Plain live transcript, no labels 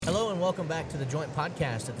welcome back to the Joint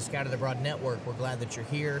Podcast at the Scattered Abroad Network. We're glad that you're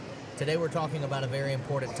here. Today we're talking about a very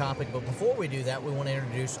important topic, but before we do that, we want to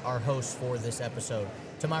introduce our hosts for this episode.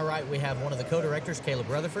 To my right, we have one of the co-directors, Caleb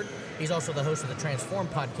Rutherford. He's also the host of the Transform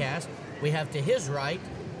Podcast. We have to his right,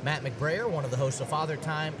 Matt McBrayer, one of the hosts of Father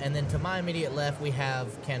Time, and then to my immediate left, we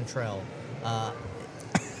have Cantrell.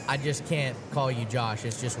 I just can't call you Josh.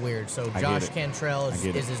 It's just weird. So Josh Cantrell is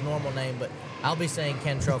his normal name, but I'll be saying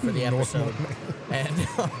Cantrell for the episode. And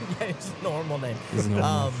yeah, it's a normal name.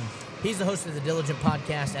 He's the host of the Diligent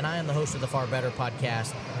Podcast, and I am the host of the Far Better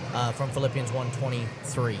Podcast from Philippians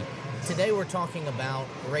 1:23. Today we're talking about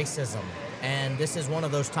racism, and this is one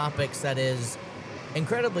of those topics that is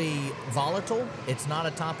incredibly volatile. It's not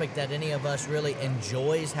a topic that any of us really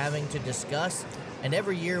enjoys having to discuss, and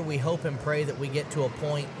every year we hope and pray that we get to a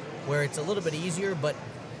point where it's a little bit easier, but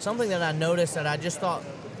something that I noticed that I just thought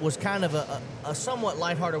was kind of a somewhat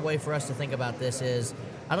lighthearted way for us to think about this is,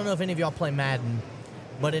 I don't know if any of y'all play Madden,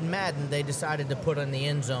 but in Madden they decided to put in the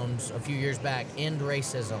end zones a few years back, end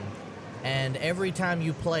racism. And every time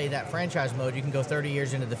you play that franchise mode, you can go 30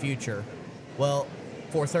 years into the future. Well,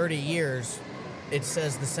 for 30 years, it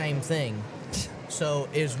says the same thing. So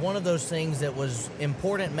it's one of those things that was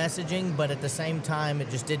important messaging, but at the same time,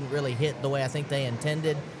 it just didn't really hit the way I think they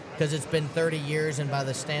intended, because it's been 30 years, and by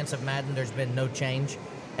the stance of Madden, there's been no change.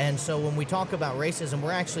 And so when we talk about racism,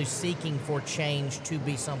 we're actually seeking for change to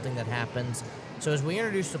be something that happens. So as we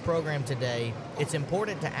introduce the program today, it's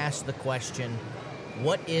important to ask the question,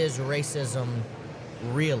 what is racism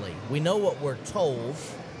really? We know what we're told,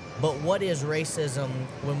 but what is racism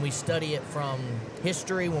when we study it from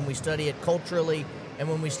history, when we study it culturally, and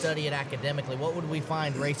when we study it academically? What would we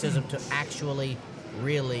find racism to actually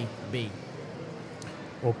really be?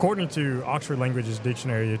 Well, according to Oxford Languages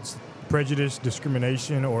Dictionary, it's prejudice,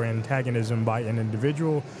 discrimination, or antagonism by an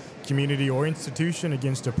individual, community, or institution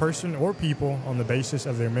against a person or people on the basis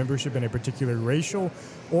of their membership in a particular racial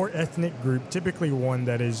or ethnic group, typically one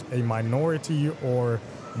that is a minority or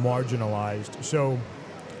marginalized. So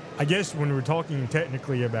I guess when we're talking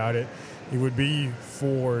technically about it, it would be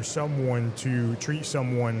for someone to treat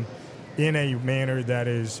someone in a manner that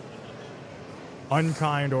is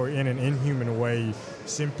unkind or in an inhuman way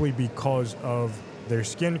simply because of their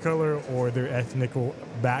skin color or their ethnical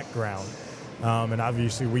background. And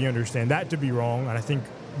obviously we understand that to be wrong, and I think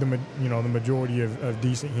the majority of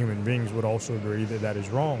decent human beings would also agree that that is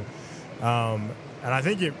wrong. And I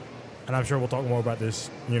think and I'm sure we'll talk more about this,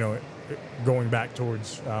 going back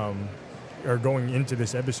towards or going into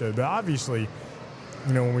this episode. But obviously,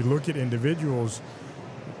 when we look at individuals,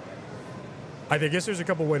 I guess there's a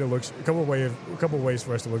couple ways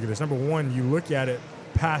for us to look at this. Number one, you look at it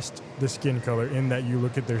past the skin color, in that you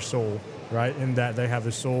look at their soul, right? In that they have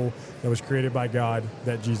a soul that was created by God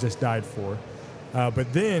that Jesus died for.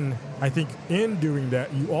 But then I think in doing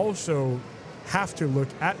that, you also have to look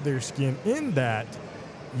at their skin, in that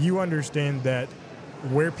you understand that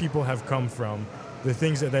where people have come from, the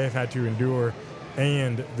things that they have had to endure,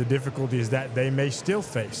 and the difficulties that they may still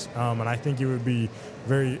face. And I think it would be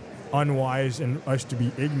very unwise and us to be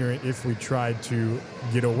ignorant if we tried to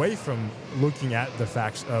get away from looking at the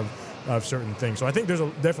facts of certain things. So I think there's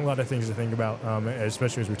definitely a lot of things to think about,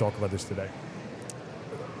 especially as we talk about this today.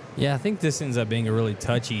 Yeah, I think this ends up being a really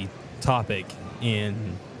touchy topic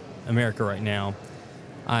in America right now.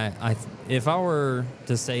 If I were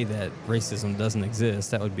to say that racism doesn't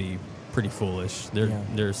exist, that would be pretty foolish.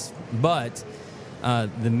 But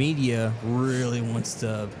the media really wants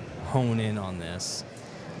to hone in on this.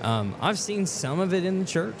 I've seen some of it in the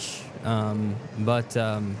church, but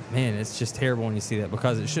man, it's just terrible when you see that,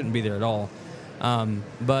 because it shouldn't be there at all.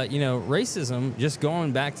 But racism, just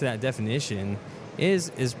going back to that definition,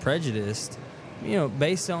 is prejudiced,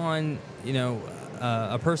 based on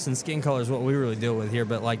a person's skin color is what we really deal with here.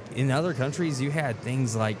 But like in other countries, you had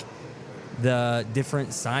things like the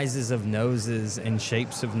different sizes of noses and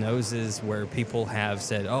shapes of noses, where people have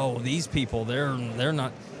said, "Oh, these people, they're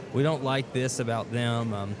not. We don't like this about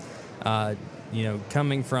them."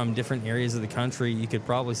 Coming from different areas of the country, you could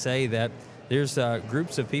probably say that there's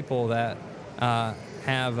groups of people that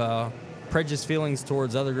have prejudiced feelings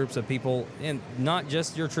towards other groups of people, and not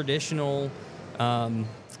just your traditional,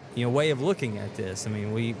 way of looking at this. I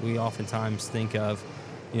mean, we oftentimes think of,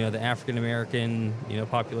 the African American,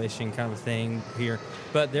 population kind of a thing here,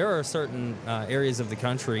 but there are certain areas of the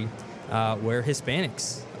country where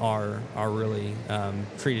Hispanics are really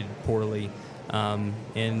treated poorly, and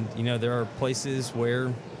there are places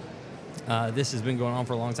where this has been going on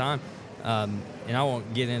for a long time, and I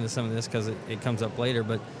won't get into some of this because it comes up later,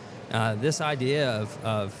 but this idea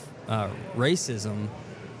of racism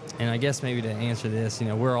and I guess maybe to answer this,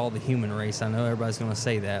 we're all the human race. I know everybody's going to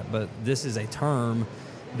say that, but this is a term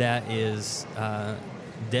that is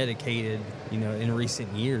dedicated, in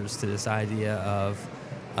recent years to this idea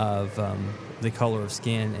of the color of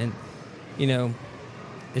skin. And,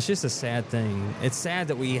 it's just a sad thing. It's sad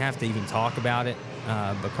that we have to even talk about it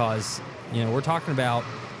because, we're talking about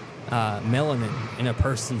melanin in a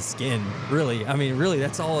person's skin, really. I mean, really,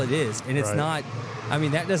 that's all it is. And it's not,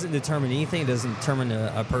 that doesn't determine anything. It doesn't determine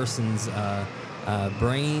a person's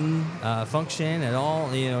brain function at all,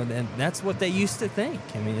 and that's what they used to think.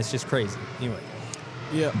 I mean, it's just crazy. Anyway.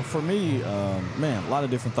 Yeah, for me, a lot of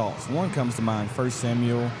different thoughts. One comes to mind, 1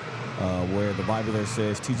 Samuel, where the Bible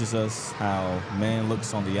there teaches us how man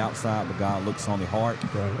looks on the outside, but God looks on the heart.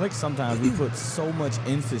 Right. I think sometimes we put so much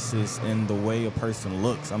emphasis in the way a person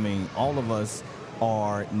looks. I mean, all of us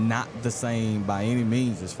are not the same by any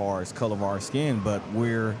means as far as color of our skin, but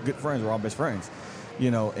we're good friends. We're all best friends.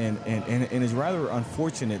 And it's rather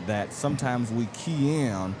unfortunate that sometimes we key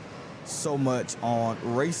in so much on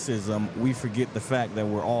racism, we forget the fact that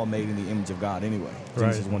we're all made in the image of God anyway.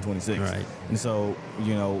 Genesis 1:26. Right. And so,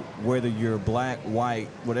 whether you're black, white,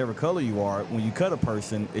 whatever color you are, when you cut a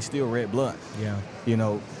person, it's still red blood. Yeah.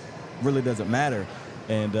 Really doesn't matter.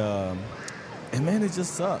 And man, it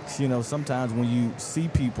just sucks. Sometimes when you see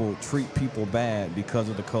people treat people bad because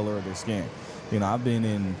of the color of their skin. I've been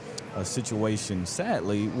in a situation,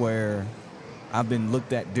 sadly, where I've been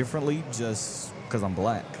looked at differently just because I'm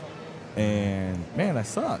black. And man, that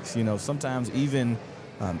sucks. Sometimes even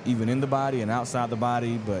in the body and outside the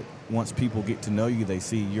body, but once people get to know you, they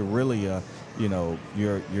see you're really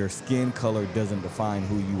your skin color doesn't define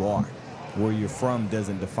who you are. Where you're from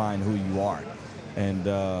doesn't define who you are. And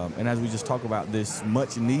as we just talk about this,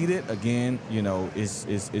 much needed, again,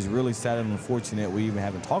 is really sad and unfortunate we even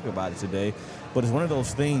haven't talked about it today. But it's one of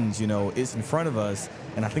those things, it's in front of us.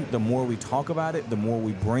 And I think the more we talk about it, the more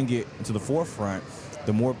we bring it to the forefront,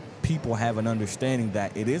 the more people have an understanding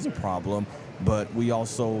that it is a problem, but we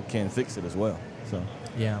also can fix it as well. So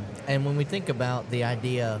Yeah, and when we think about the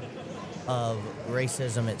idea of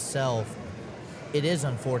racism itself, it is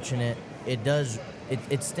unfortunate.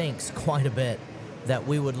 It stinks quite a bit that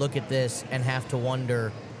we would look at this and have to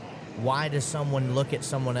wonder, why does someone look at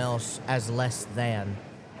someone else as less than?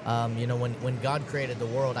 When God created the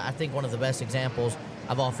world, I think one of the best examples,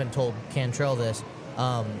 I've often told Cantrell this,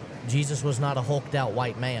 Jesus was not a hulked out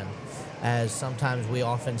white man, as sometimes we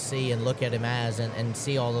often see and look at him as, and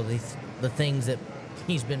see all of the things that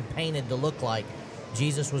he's been painted to look like.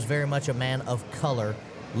 Jesus was very much a man of color,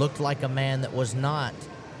 looked like a man that was not,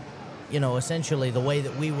 essentially the way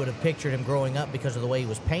that we would have pictured him growing up because of the way he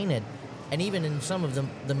was painted. And even in some of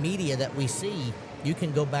the media that we see, you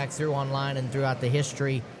can go back through online and throughout the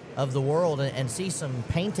history of the world and see some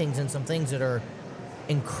paintings and some things that are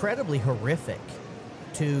incredibly horrific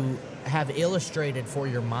to have illustrated for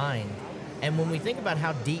your mind. And when we think about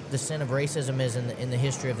how deep the sin of racism is in the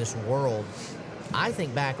history of this world, I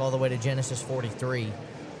think back all the way to Genesis 43,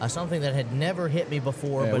 something that had never hit me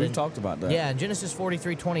before. Yeah, but we've talked about that. Yeah, in Genesis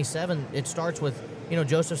 43:27, it starts with,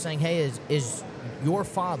 Joseph saying, hey, is your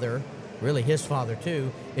father, really his father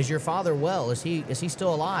too, is your father well? Is he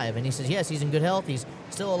still alive? And he says, yes, he's in good health. He's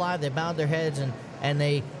still alive. They bowed their heads and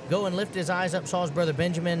they go and lift his eyes up, saw his brother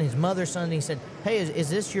Benjamin, his mother's son, and he said, hey, is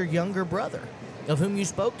this your younger brother of whom you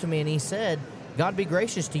spoke to me? And he said, God be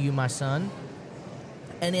gracious to you, my son.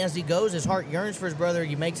 And as he goes, his heart yearns for his brother.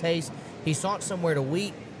 He makes haste. He sought somewhere to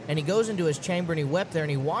weep, and he goes into his chamber and he wept there,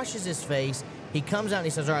 and he washes his face. He comes out and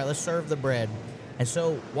he says, all right, let's serve the bread. And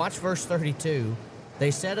so watch verse 32.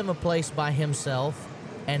 They set him a place by himself,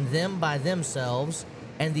 and them by themselves,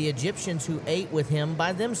 and the Egyptians who ate with him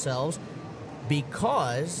by themselves,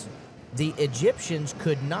 because the Egyptians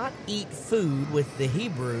could not eat food with the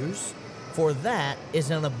Hebrews, for that is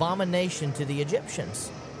an abomination to the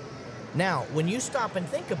Egyptians. Now, when you stop and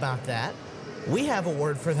think about that, we have a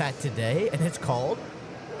word for that today, and it's called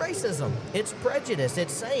racism. It's prejudice.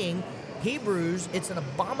 It's saying, Hebrews, it's an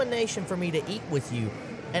abomination for me to eat with you.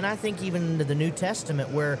 And I think even into the New Testament,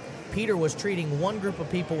 where Peter was treating one group of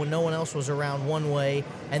people when no one else was around one way,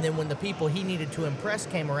 and then when the people he needed to impress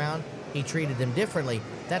came around, he treated them differently.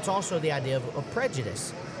 That's also the idea of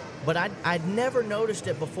prejudice. But I'd never noticed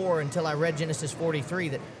it before until I read Genesis 43,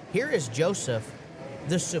 that here is Joseph,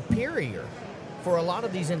 the superior for a lot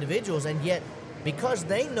of these individuals, and yet because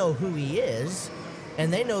they know who he is,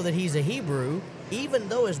 and they know that he's a Hebrew, even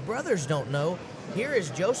though his brothers don't know, here is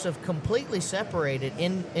Joseph completely separated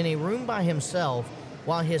in a room by himself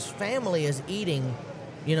while his family is eating,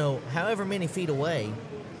 however many feet away.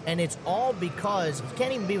 And it's all because he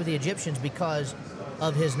can't even be with the Egyptians because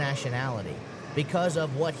of his nationality. because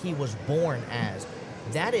of what he was born as.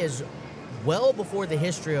 That is well before the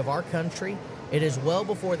history of our country. It is well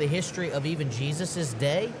before the history of even Jesus'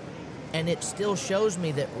 day. And it still shows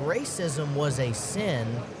me that racism was a sin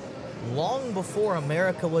long before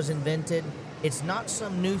America was invented. It's not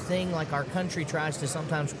some new thing like our country tries to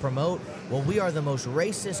sometimes promote. Well, we are the most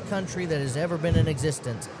racist country that has ever been in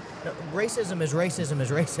existence. No, racism is racism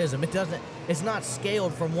is racism. It's not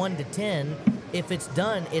scaled from 1 to 10. If it's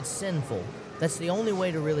done, it's sinful. That's the only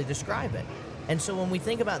way to really describe it. And so when we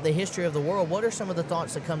think about the history of the world, what are some of the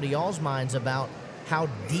thoughts that come to y'all's minds about how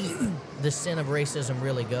deep the sin of racism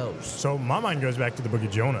really goes? So my mind goes back to the book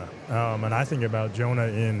of Jonah, and I think about Jonah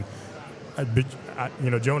in,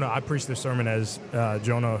 Jonah. I preached this sermon as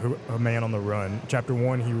Jonah, a man on the run. Chapter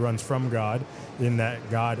 1, he runs from God, in that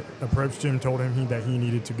God approached him, told him that he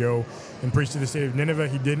needed to go and preach to the city of Nineveh.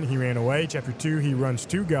 He didn't. He ran away. Chapter 2, he runs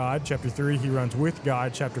to God. Chapter 3, he runs with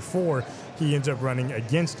God. Chapter 4, he ends up running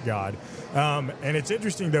against God. And it's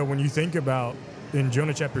interesting, though, when you think about in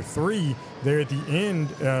Jonah chapter 3, there at the end,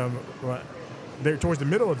 there towards the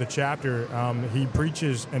middle of the chapter, he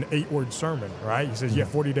preaches an 8-word sermon, right? He says,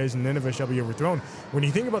 40 days and Nineveh shall be overthrown. When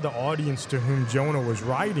you think about the audience to whom Jonah was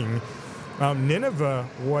writing, Nineveh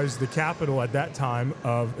was the capital at that time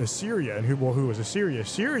of Assyria. And who was Assyria?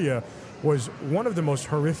 Assyria was one of the most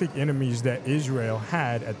horrific enemies that Israel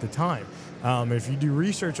had at the time. If you do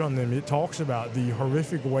research on them, it talks about the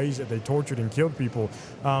horrific ways that they tortured and killed people.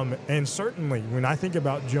 And certainly, when I think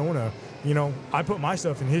about Jonah, I put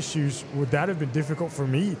myself in his shoes. Would that have been difficult for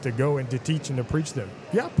me to go and to teach and to preach them?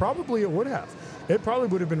 Yeah, probably it would have. It probably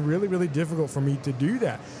would have been really, really difficult for me to do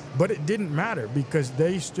that. But it didn't matter because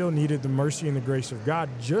they still needed the mercy and the grace of God,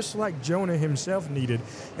 just like Jonah himself needed.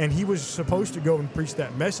 And he was supposed to go and preach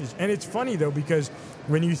that message. And it's funny, though, because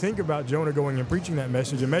when you think about Jonah going and preaching that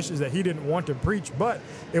message, a message that he didn't want to preach, but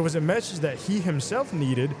it was a message that he himself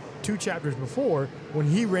needed 2 chapters before when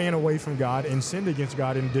he ran away from God and sinned against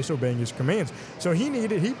God in disobeying his commands. So he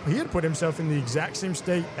had put himself in the exact same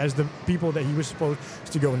state as the people that he was supposed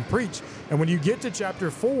to go and preach. And when you get to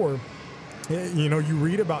chapter 4, you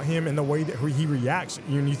read about him and the way that he reacts.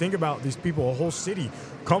 When you think about these people, a whole city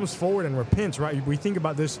comes forward and repents, right? We think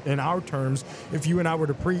about this in our terms. If you and I were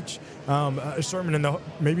to preach a sermon and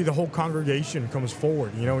maybe the whole congregation comes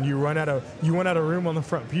forward, and you run out of room on the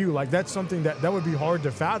front pew, like that's something that would be hard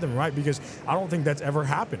to fathom, right? Because I don't think that's ever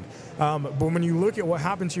happened. But when you look at what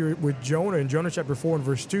happens here with Jonah, in Jonah chapter 4 and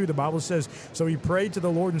verse 2, the Bible says, "So he prayed to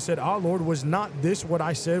the Lord and said, 'Ah, Lord, was not this what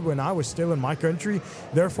I said when I was still in my country?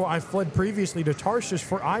 Therefore I fled previously to Tarshish,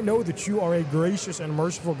 for I know that you are a gracious and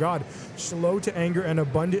merciful God, slow to anger and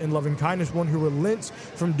abundant in loving kindness, one who relents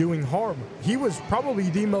from doing harm.'" He was probably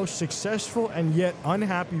the most successful and yet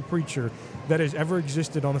unhappy preacher that has ever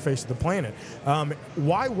existed on the face of the planet.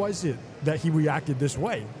 Why was it that he reacted this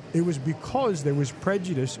way? It was because there was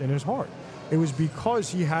prejudice in his heart. It was because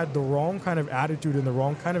he had the wrong kind of attitude and the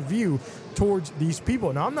wrong kind of view towards these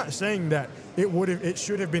people. Now, I'm not saying that it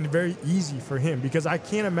should have been very easy for him, because I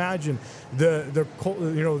can't imagine the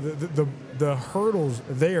hurdles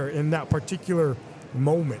there in that particular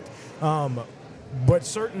moment. But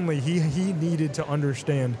certainly he needed to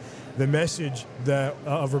understand the message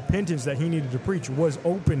of repentance that he needed to preach was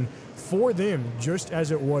open for them, just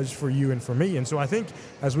as it was for you and for me. And so I think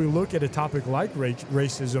as we look at a topic like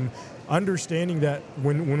racism, understanding that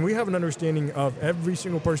when we have an understanding of every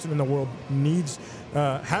single person in the world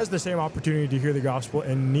has the same opportunity to hear the gospel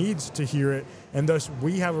and needs to hear it, and thus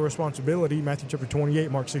we have a responsibility, Matthew chapter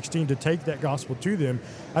 28, Mark 16, to take that gospel to them.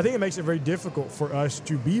 I think it makes it very difficult for us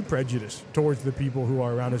to be prejudiced towards the people who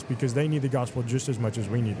are around us, because they need the gospel just as much as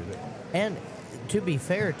we needed it. And to be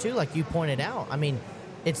fair, too, like you pointed out, I mean,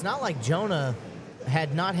 it's not like Jonah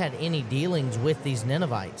had not had any dealings with these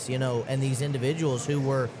Ninevites, and these individuals who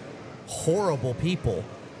were horrible people.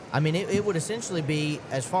 I mean, it would essentially be,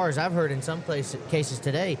 as far as I've heard in some cases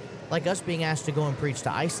today, like us being asked to go and preach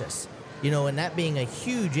to ISIS, and that being a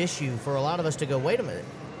huge issue for a lot of us to go, wait a minute,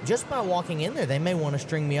 just by walking in there, they may want to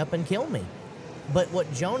string me up and kill me. But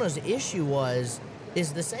what Jonah's issue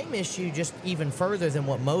is the same issue, just even further than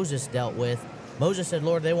what Moses dealt with. Moses said,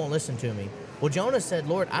 "Lord, they won't listen to me." Well, Jonah said,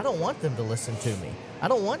 "Lord, I don't want them to listen to me. I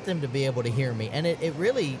don't want them to be able to hear me." And it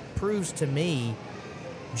really proves to me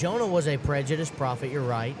Jonah was a prejudiced prophet, you're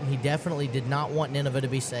right. He definitely did not want Nineveh to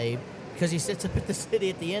be saved, because he sits up at the city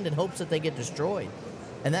at the end and hopes that they get destroyed.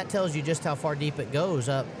 And that tells you just how far deep it goes.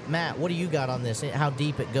 Matt, what do you got on this, how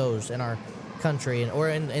deep it goes in our country or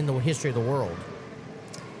in the history of the world?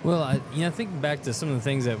 Well, I think back to some of the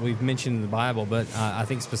things that we've mentioned in the Bible, but I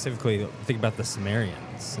think specifically think about the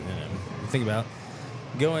Samaritans. Think about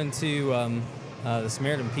going to the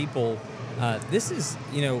Samaritan people this is,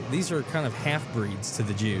 these are kind of half-breeds to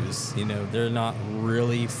the Jews. They're not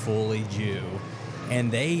really fully Jew.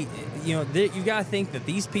 And you got to think that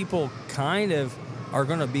these people kind of are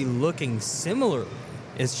going to be looking similar.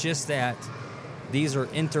 It's just that these are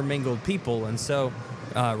intermingled people. And so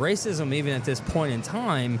racism, even at this point in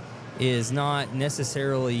time, is not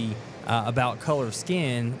necessarily about color of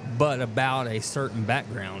skin, but about a certain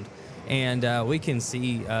background. And we can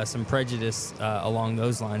see some prejudice along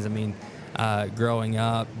those lines. I mean, growing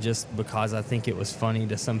up, just because I think it was funny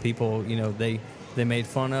to some people, they made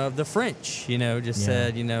fun of the French,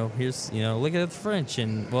 said, here's, look at the French.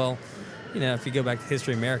 And, well, if you go back to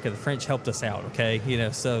history of America, the French helped us out, okay?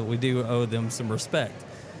 So we do owe them some respect.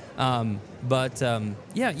 You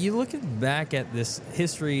look back at this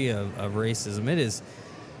history of racism, it is,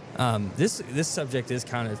 this subject is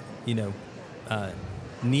kind of,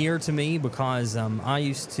 near to me because I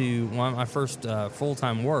used to, one of my first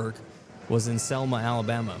full-time work was in Selma,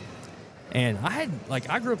 Alabama. And I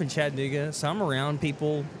grew up in Chattanooga, so I'm around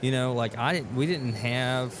people, we didn't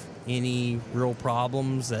have any real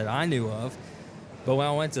problems that I knew of. But when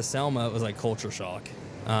I went to Selma, it was like culture shock.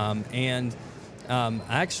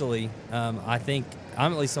 Actually, I think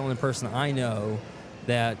I'm at least the only person I know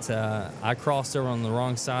that I crossed over on the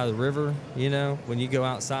wrong side of the river. When you go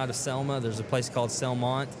outside of Selma, there's a place called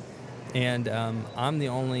Selmont. And I'm the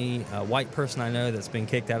only white person I know that's been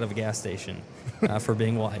kicked out of a gas station for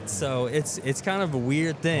being white. So it's kind of a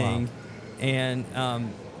weird thing. Wow.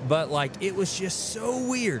 And but it was just so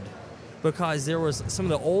weird because there was some of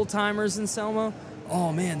the old timers in Selma.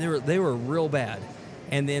 Oh man, they were real bad.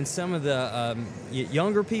 And then some of the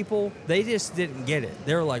younger people, they just didn't get it.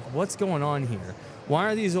 They were like, "What's going on here? Why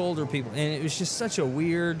are these older people?" And it was just such a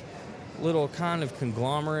weird little kind of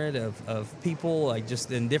conglomerate of people,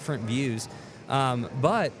 just in different views.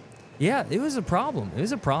 But yeah, it was a problem. It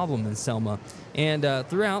was a problem in Selma. And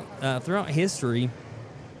throughout history,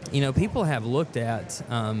 people have looked at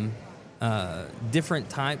different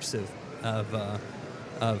types of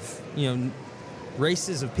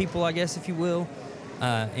races of people, I guess, if you will,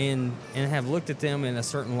 and have looked at them in a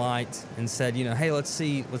certain light and said, hey, let's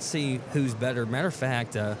see who's better. Matter of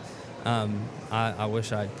fact, I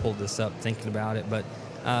wish I'd pulled this up thinking about it, but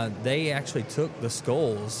they actually took the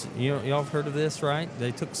skulls. Y'all have heard of this, right?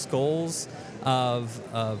 They took skulls of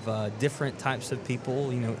different types of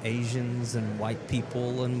people, Asians and white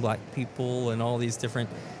people and black people and all these different.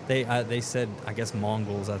 They said, I guess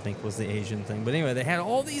Mongols, I think, was the Asian thing. But anyway, they had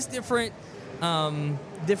all these different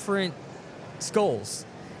skulls,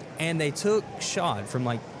 and they took shot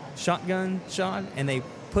from shotgun shot, and they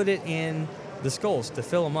put it in the skulls to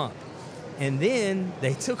fill them up. And then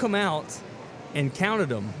they took them out and counted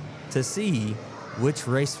them to see which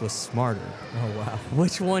race was smarter. Oh, wow.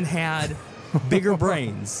 Which one had bigger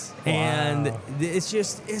brains. Wow. And it's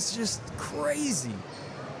just crazy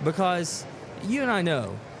because you and I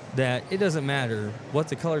know that it doesn't matter what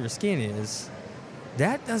the color of your skin is.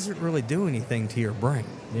 That doesn't really do anything to your brain.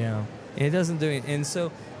 Yeah. It doesn't do it. And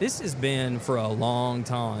so this has been for a long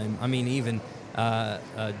time. I mean, even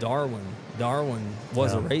Darwin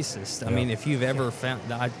was a racist. I mean, if you've ever found,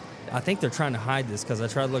 I think they're trying to hide this because I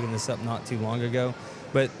tried looking this up not too long ago.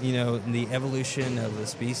 But, in the evolution of the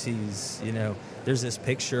species, there's this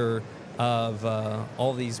picture of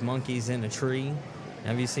all these monkeys in a tree.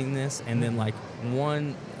 Have you seen this? And then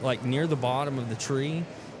one near the bottom of the tree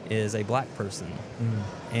is a black person. Mm.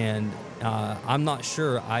 And I'm not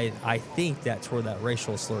sure. I think that's where that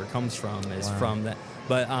racial slur comes from, from that.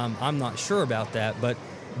 But I'm not sure about that.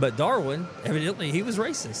 But Darwin, evidently, he was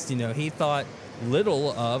racist. He thought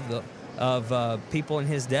little of people in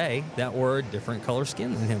his day that were different color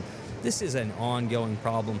skin than him. This is an ongoing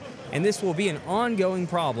problem. And this will be an ongoing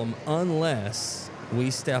problem unless we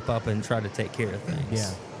step up and try to take care of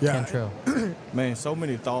things. Yeah. Cantrell. Man, so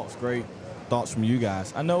many thoughts, great thoughts from you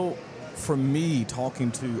guys. I know for me,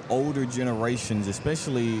 talking to older generations,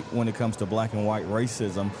 especially when it comes to black and white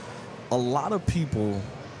racism, a lot of people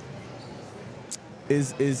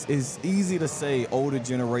is easy to say older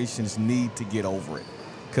generations need to get over it.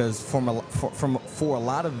 Because for a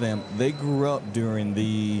lot of them, they grew up during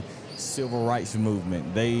the civil rights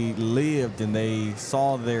movement. They lived and they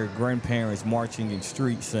saw their grandparents marching in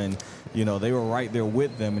streets, and they were right there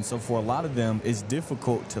with them. And so for a lot of them, it's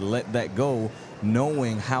difficult to let that go,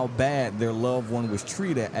 knowing how bad their loved one was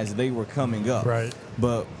treated as they were coming up. Right.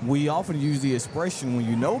 But we often use the expression, when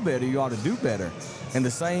you know better, you ought to do better. And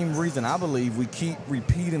the same reason I believe we keep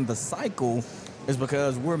repeating the cycle is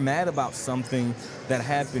because we're mad about something that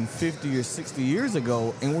happened 50 or 60 years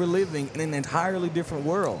ago, and we're living in an entirely different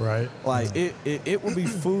world. Right. It would be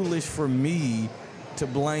foolish for me to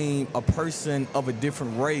blame a person of a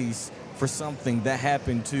different race for something that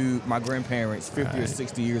happened to my grandparents 50 or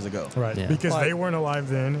 60 years ago. Right. Yeah. Because Like, they weren't alive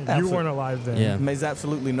then. You absolutely. weren't alive then. Yeah. It makes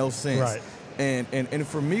absolutely no sense. Right. And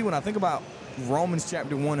for me, when I think about Romans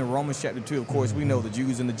chapter 1 and Romans chapter 2, of course, we know the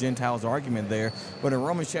Jews and the Gentiles argument there. But in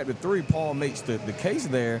Romans chapter 3, Paul makes the case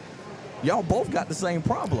there, y'all both got the same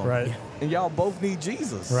problem. Right. And y'all both need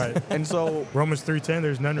Jesus. Right. And so, Romans 3:10,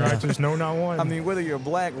 there's none righteous, no, not one. I mean, whether you're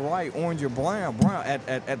black, white, orange, or brown,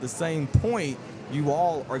 at the same point, you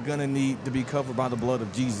all are going to need to be covered by the blood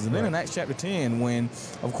of Jesus. And then in Acts chapter 10, when,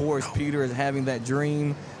 of course, Peter is having that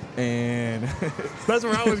dream, and That's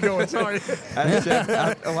where I was going. Sorry. Acts chapter,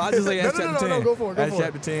 I just say Acts No, chapter 10. go for it, go Acts for it.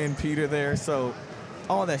 chapter 10, Peter there. So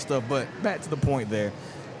all that stuff. But back to the point there.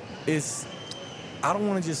 I don't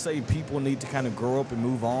want to just say people need to kind of grow up and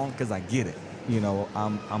move on, because I get it. You know,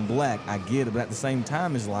 I'm black. I get it. But at the same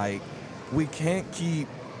time, it's like we can't keep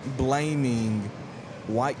blaming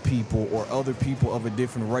white people or other people of a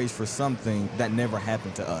different race for something that never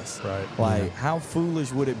happened to us. Right. Like, how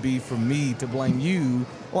foolish would it be for me to blame you?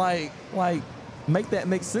 Like, make that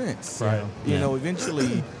make sense. Right. You Yeah. know,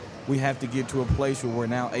 eventually we have to get to a place where we're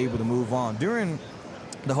now able to move on. During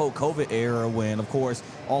the whole COVID era, when, of course,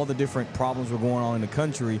 all the different problems were going on in the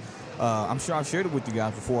country, I'm sure I've shared it with you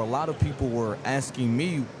guys before, a lot of people were asking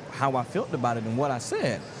me how I felt about it and what I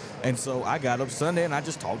said. And so I got up Sunday and I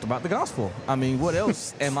just talked about the gospel. I mean, what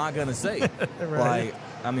else am I going to say? Like,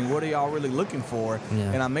 I mean, what are y'all really looking for?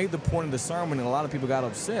 Yeah. And I made the point in the sermon, and a lot of people got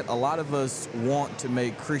upset. A lot of us want to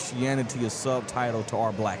make Christianity a subtitle to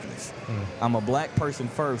our blackness. I'm a black person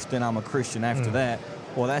first, then I'm a Christian after that.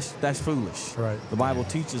 Well, that's foolish. Right. The Bible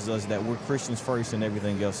teaches us that we're Christians first and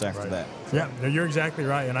everything else after that. Yeah, no, you're exactly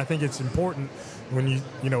right, and I think it's important when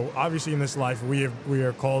you know, obviously in this life we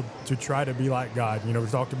are called to try to be like God. You know, we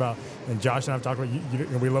talked about, and Josh and I've talked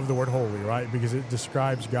about, we love the word holy, right? Because it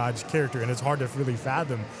describes God's character, and it's hard to really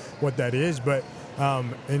fathom what that is. But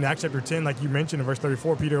in Acts chapter 10, like you mentioned in verse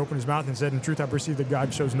 34, Peter opened his mouth and said, "In truth, I perceive that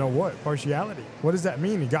God shows no what? Partiality." What does that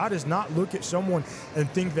mean? God does not look at someone and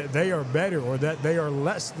think that they are better or that they are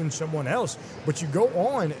less than someone else. But you go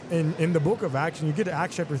on in the book of Acts, and you get to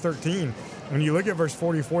Acts chapter 13, and you look at verse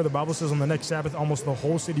 44, the Bible says on the next Sabbath, almost the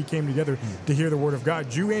whole city came together to hear the word of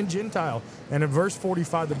God, Jew and Gentile. And in verse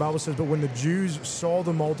 45, the Bible says, "But when the Jews saw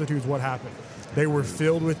the multitudes," what happened? They were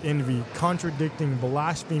filled with envy, contradicting,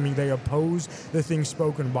 blaspheming. They opposed the things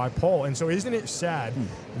spoken by Paul. And so isn't it sad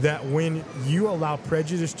that when you allow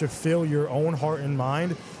prejudice to fill your own heart and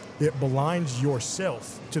mind, it blinds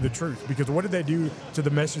yourself to the truth? Because what did they do to the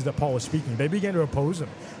message that Paul was speaking? They began to oppose him.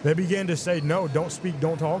 They began to say, no, don't speak,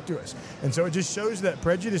 don't talk to us. And so it just shows that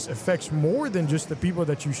prejudice affects more than just the people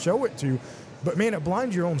that you show it to. But man, it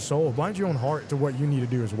blinds your own soul, blinds your own heart to what you need to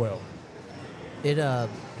do as well.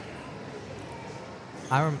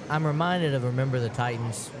 I'm reminded of Remember the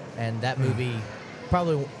Titans, and that movie,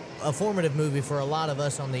 probably a formative movie for a lot of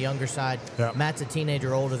us on the younger side. Yeah. Matt's a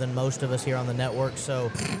teenager older than most of us here on the network,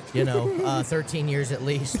 so, 13 years at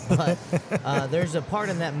least. But there's a part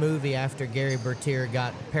in that movie after Gary Bertier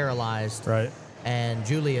got paralyzed, Right. and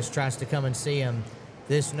Julius tries to come and see him.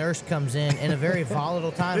 This nurse comes in a very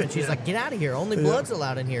volatile time, and she's like, "Get out of here. Only blood's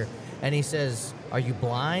allowed in here." And he says, "Are you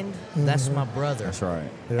blind? That's my brother." That's right.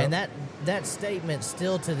 Yep. And that statement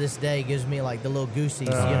still to this day gives me like the little goosies,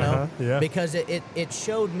 Yeah. because it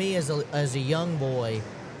showed me as a young boy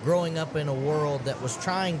growing up in a world that was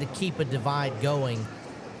trying to keep a divide going.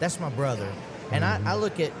 That's my brother. And I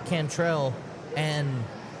look at Cantrell and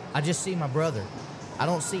I just see my brother. I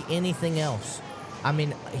don't see anything else. I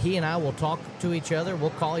mean, he and I will talk to each other.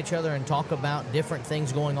 We'll call each other and talk about different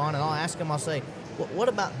things going on. And I'll ask him, I'll say, what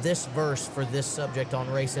about this verse for this subject on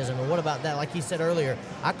racism? And what about that? Like he said earlier,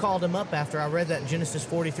 I called him up after I read that in Genesis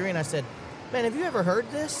 43, and I said, "Man, have you ever heard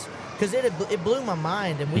this?" Because it blew my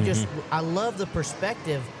mind, and I love the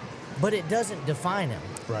perspective, but it doesn't define him.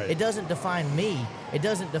 Right. It doesn't define me. It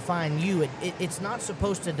doesn't define you. It's not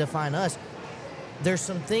supposed to define us. There's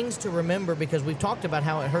some things to remember, because we've talked about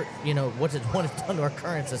how it hurt, what it's done to our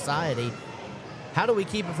current society. How do we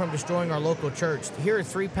keep it from destroying our local church? Here are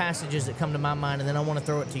 3 passages that come to my mind, and then I want to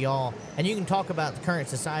throw it to y'all. And you can talk about the current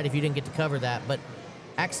society if you didn't get to cover that. But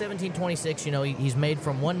Acts 17:26, he's made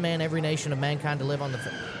from one man every nation of mankind to live on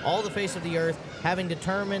all the face of the earth, having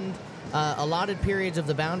determined allotted periods of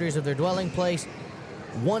the boundaries of their dwelling place.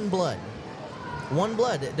 One blood. One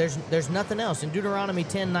blood. There's nothing else. In Deuteronomy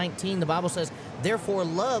 10:19, the Bible says, "Therefore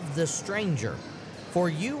love the stranger, for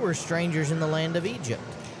you were strangers in the land of Egypt."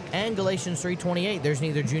 And Galatians 3:28, "There's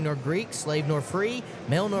neither Jew nor Greek, slave nor free,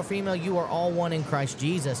 male nor female, you are all one in Christ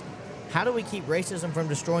Jesus." How do we keep racism from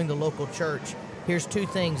destroying the local church? here's two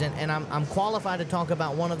things, and I'm qualified to talk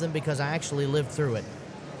about one of them because I actually lived through it.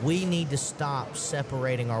 We need to stop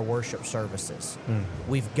separating our worship services.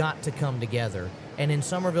 We've got to come together. And in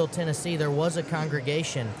Somerville, Tennessee, there was a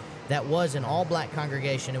congregation that was an all-black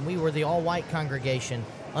congregation, and we were the all-white congregation.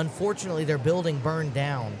 Unfortunately, their building burned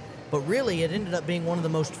down. But really, it ended up being one of the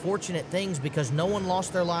most fortunate things because no one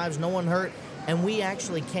lost their lives, no one hurt, and we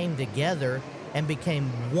actually came together and became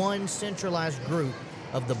one centralized group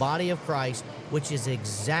of the body of Christ, which is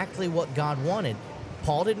exactly what God wanted.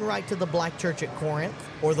 Paul didn't write to the black church at Corinth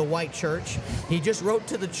or the white church. He just wrote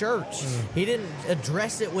to the church. He didn't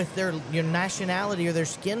address it with their nationality or their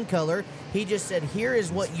skin color. He just said, here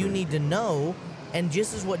is what you need to know, and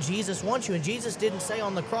this is what Jesus wants you. And Jesus didn't say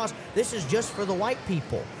on the cross, this is just for the white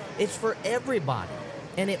people. It's for everybody.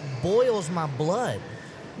 And it boils my blood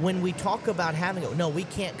when we talk about having it. No, we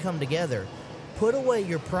can't come together. Put away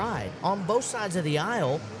your pride on both sides of the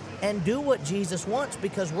aisle and do what Jesus wants,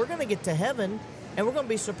 because we're going to get to heaven and we're going to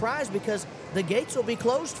be surprised because the gates will be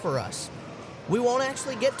closed for us. We won't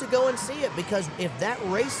actually get to go and see it, because if that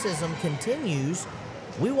racism continues,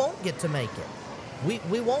 we won't get to make it.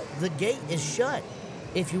 We won't. The gate is shut.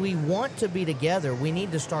 If we want to be together, we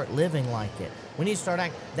need to start living like it. We need to start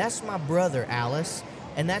acting. That's my brother, Alice,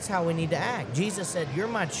 and that's how we need to act. Jesus said, you're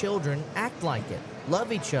my children, act like it.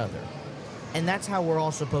 Love each other. And that's how we're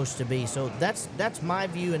all supposed to be. So that's my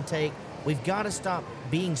view and take. We've got to stop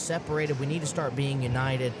being separated. We need to start being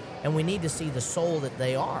united, and we need to see the soul that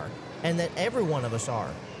they are and that every one of us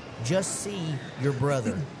are. Just see your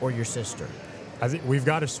brother or your sister. I think we've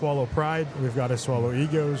got to swallow pride. We've got to swallow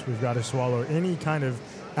egos. We've got to swallow any kind of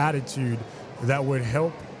attitude that would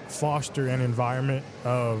help foster an environment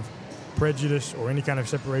of prejudice or any kind of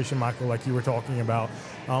separation, Michael, like you were talking about.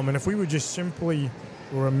 And if we would just simply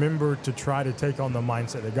remember to try to take on the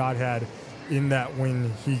mindset that God had, in that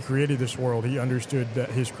when he created this world, he understood that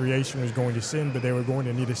his creation was going to sin, but they were going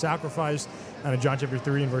to need a sacrifice. And in John chapter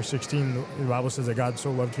 3 and verse 16, the Bible says that God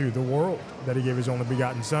so loved who? The world, that he gave his only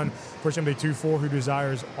begotten Son. 1 Timothy 2:4, who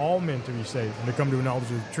desires all men to be saved and to come to a knowledge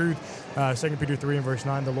of the truth. 2 Peter 3 and verse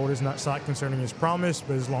 9, the Lord is not slack concerning his promise,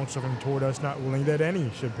 but is long-suffering toward us, not willing that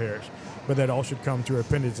any should perish, but that all should come to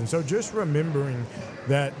repentance. And so just remembering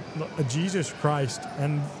that Jesus Christ,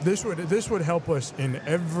 and this would help us in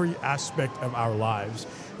every aspect of our lives,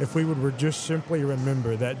 if we would just simply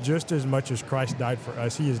remember that just as much as Christ died for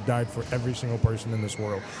us, he has died for every single person in this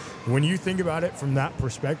world. When you think about it from that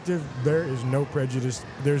perspective, there is no prejudice.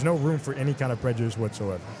 There's no room for any kind of prejudice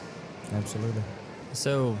whatsoever. Absolutely.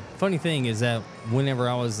 So, funny thing is that whenever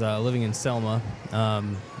I was living in Selma,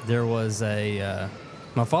 there was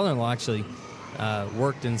my father-in-law actually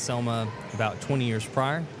worked in Selma about 20 years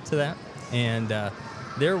prior to that, and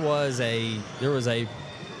there was a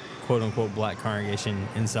quote-unquote black congregation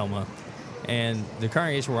in Selma, and the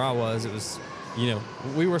congregation where I was, it was,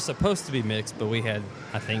 we were supposed to be mixed, but we had,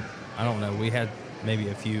 we had maybe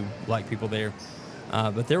a few black people there,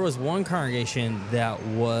 but there was one congregation that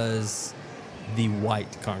was the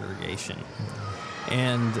white congregation,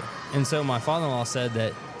 and so my father-in-law said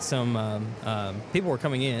that some people were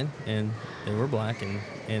coming in and they were black,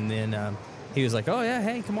 and then he was like, oh yeah,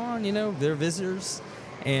 hey, come on, they're visitors,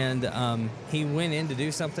 and he went in to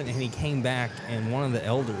do something, and he came back, and one of the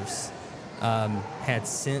elders had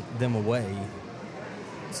sent them away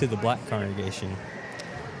to the black congregation.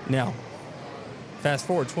 Now, fast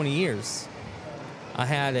forward 20 years, I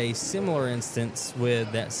had a similar instance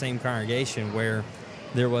with that same congregation where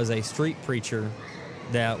there was a street preacher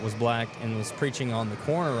that was black and was preaching on the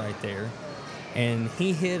corner right there, and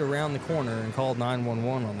he hid around the corner and called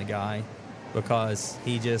 911 on the guy because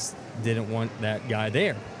he just didn't want that guy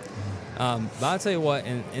there. But I'll tell you what,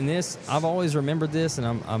 in this, I've always remembered this,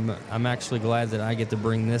 and I'm actually glad that I get to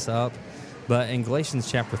bring this up. But in Galatians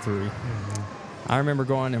chapter 3, I remember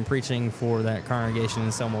going and preaching for that congregation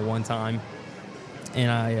in Selma one time,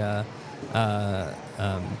 and I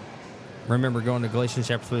remember going to Galatians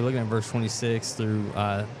chapter 3, looking at verse 26 through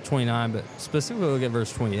 29, but specifically look at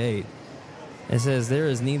verse 28. It says, there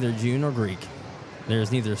is neither Jew nor Greek, there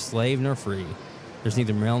is neither slave nor free, there's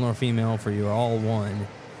neither male nor female, for you are all one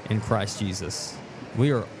in Christ Jesus.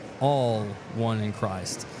 We are all one in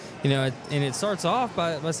Christ. And it starts off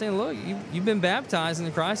by saying, look, you've been baptized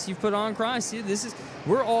in Christ, you've put on Christ.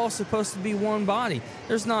 We're all supposed to be one body.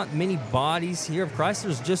 There's not many bodies here of Christ.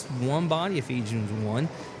 There's just one body, Ephesians 1.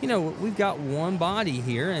 We've got one body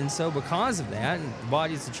here, and so because of that, and the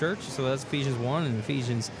body is the church, so that's Ephesians 1 and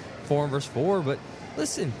Ephesians 4 and verse 4. But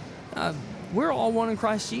listen, we're all one in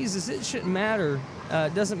Christ Jesus. It shouldn't matter.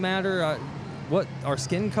 It doesn't matter what our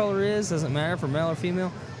skin color is. Doesn't matter if we're male or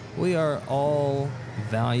female. We are all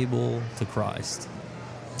valuable to Christ.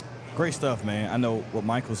 Great stuff, man. I know what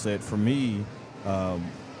Michael said. For me,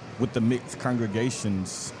 with the mixed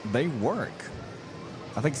congregations, they work.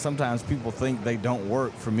 I think sometimes people think they don't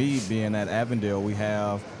work. For me, being at Avondale, we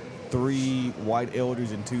have 3 white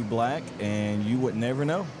elders and 2 black, and you would never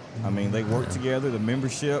know. I mean, they work together, the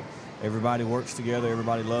membership, everybody works together,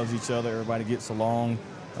 everybody loves each other, everybody gets along.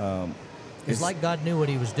 It's like God knew what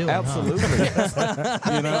he was doing. Absolutely. Huh?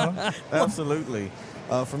 You know? Absolutely.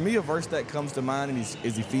 For me, a verse that comes to mind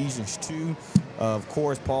is Ephesians 2. Of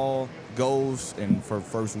course, Paul goes and for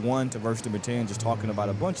verse 1 to verse number 10, just talking about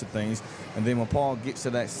a bunch of things. And then when Paul gets to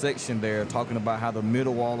that section there, talking about how the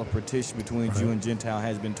middle wall of partition between Jew and Gentile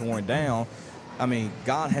has been torn down, I mean,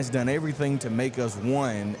 God has done everything to make us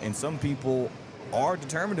one, and some people are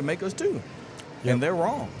determined to make us two. Yep. And they're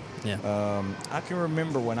wrong. Yeah. I can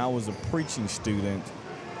remember when I was a preaching student,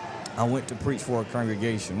 I went to preach for a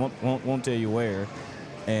congregation. Won't tell you where.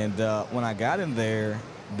 And when I got in there,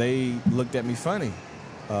 they looked at me funny.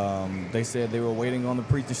 They said they were waiting on the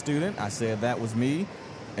preaching student. I said that was me,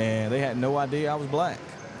 and they had no idea I was black.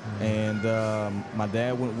 And my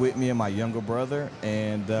dad went with me and my younger brother,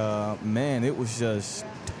 and man, it was just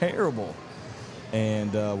terrible.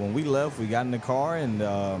 And when we left, we got in the car, and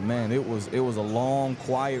man, it was a long,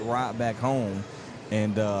 quiet ride back home.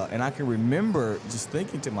 And I can remember just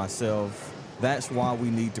thinking to myself, that's why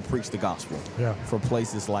we need to preach the gospel for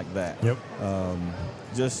places like that. Yep.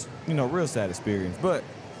 Just, real sad experience. But,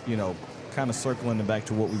 kind of circling it back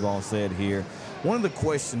to what we've all said here. One of the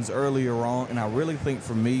questions earlier on, and I really think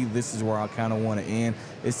for me, this is where I kind of want to end.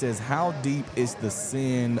 It says, how deep is the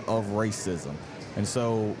sin of racism? And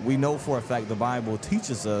so we know for a fact the Bible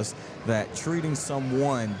teaches us that treating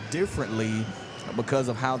someone differently because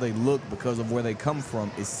of how they look, because of where they come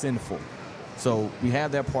from, is sinful. So we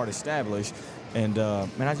have that part established. And,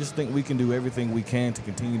 man, I just think we can do everything we can to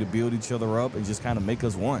continue to build each other up and just kind of make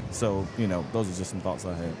us one. So, those are just some thoughts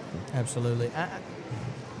I had. Absolutely.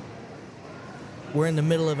 We're in the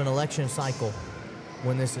middle of an election cycle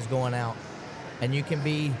when this is going out. And you can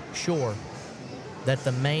be sure that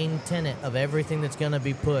the main tenet of everything that's going to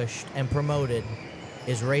be pushed and promoted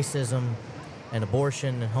is racism and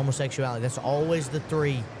abortion and homosexuality. That's always the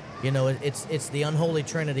 3. It's the unholy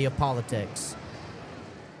trinity of politics.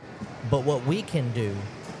 But what we can do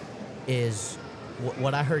is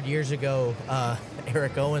what I heard years ago,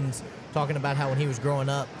 Eric Owens talking about how when he was growing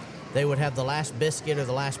up, they would have the last biscuit or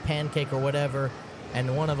the last pancake or whatever,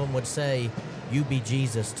 and one of them would say, "You be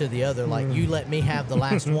Jesus," to the other, like, "You let me have the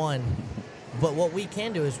last one." But what we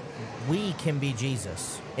can do is we can be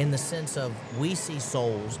Jesus in the sense of we see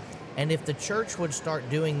souls, and if the church would start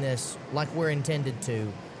doing this like we're intended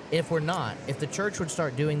to, if the church would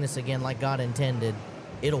start doing this again like God intended,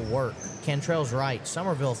 it'll work. Cantrell's right.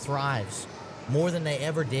 Somerville thrives more than they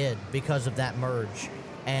ever did because of that merge.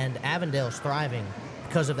 And Avondale's thriving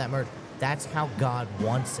because of that merge. That's how God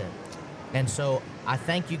wants it. And so I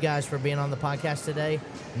thank you guys for being on the podcast today.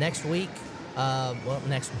 Next week,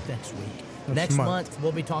 next month,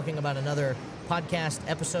 we'll be talking about another podcast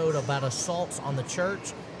episode about assaults on the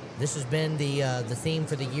church. This has been the theme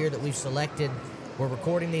for the year that we've selected. We're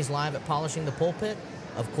recording these live at Polishing the Pulpit.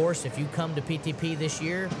 Of course, if you come to PTP this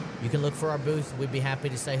year, you can look for our booth. We'd be happy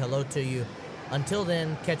to say hello to you. Until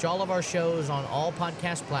then, catch all of our shows on all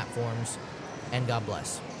podcast platforms, and God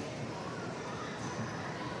bless.